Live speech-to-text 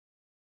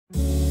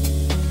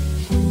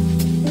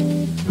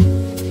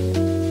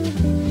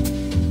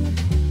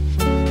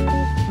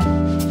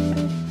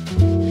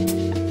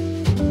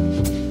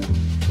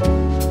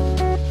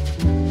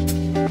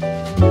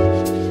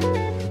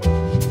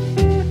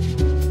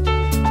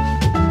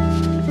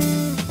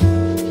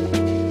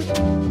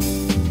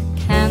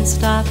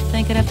stop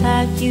thinking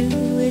about you.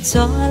 It's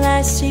all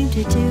I seem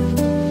to do.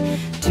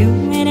 Too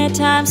many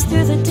times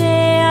through the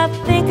day I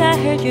think I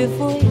heard your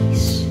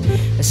voice,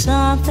 or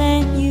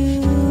something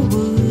you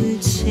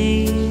would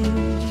say.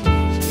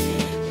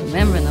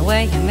 Remembering the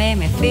way you made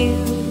me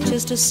feel,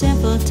 just a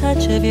simple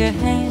touch of your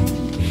hand.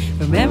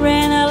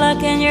 Remembering the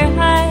look in your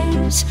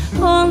eyes,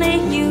 only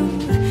you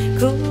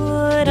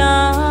could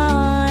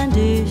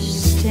understand.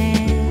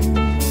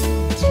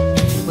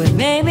 What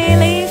made me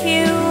leave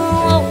you?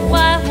 Oh,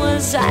 why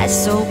was I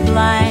so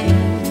blind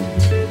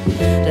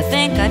to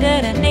think I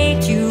didn't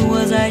need you?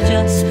 Was I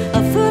just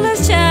a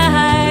foolish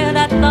child?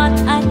 I thought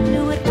I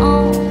knew it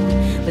all,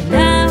 but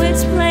now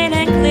it's plain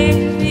and clear.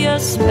 You're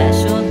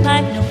special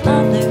like no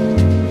other.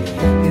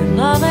 Your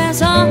love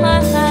is all my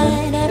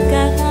light. I've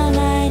got my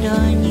light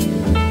on you,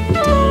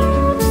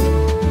 dear.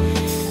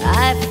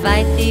 I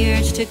fight the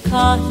urge to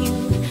call you.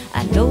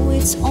 I know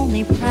it's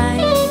only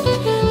pride.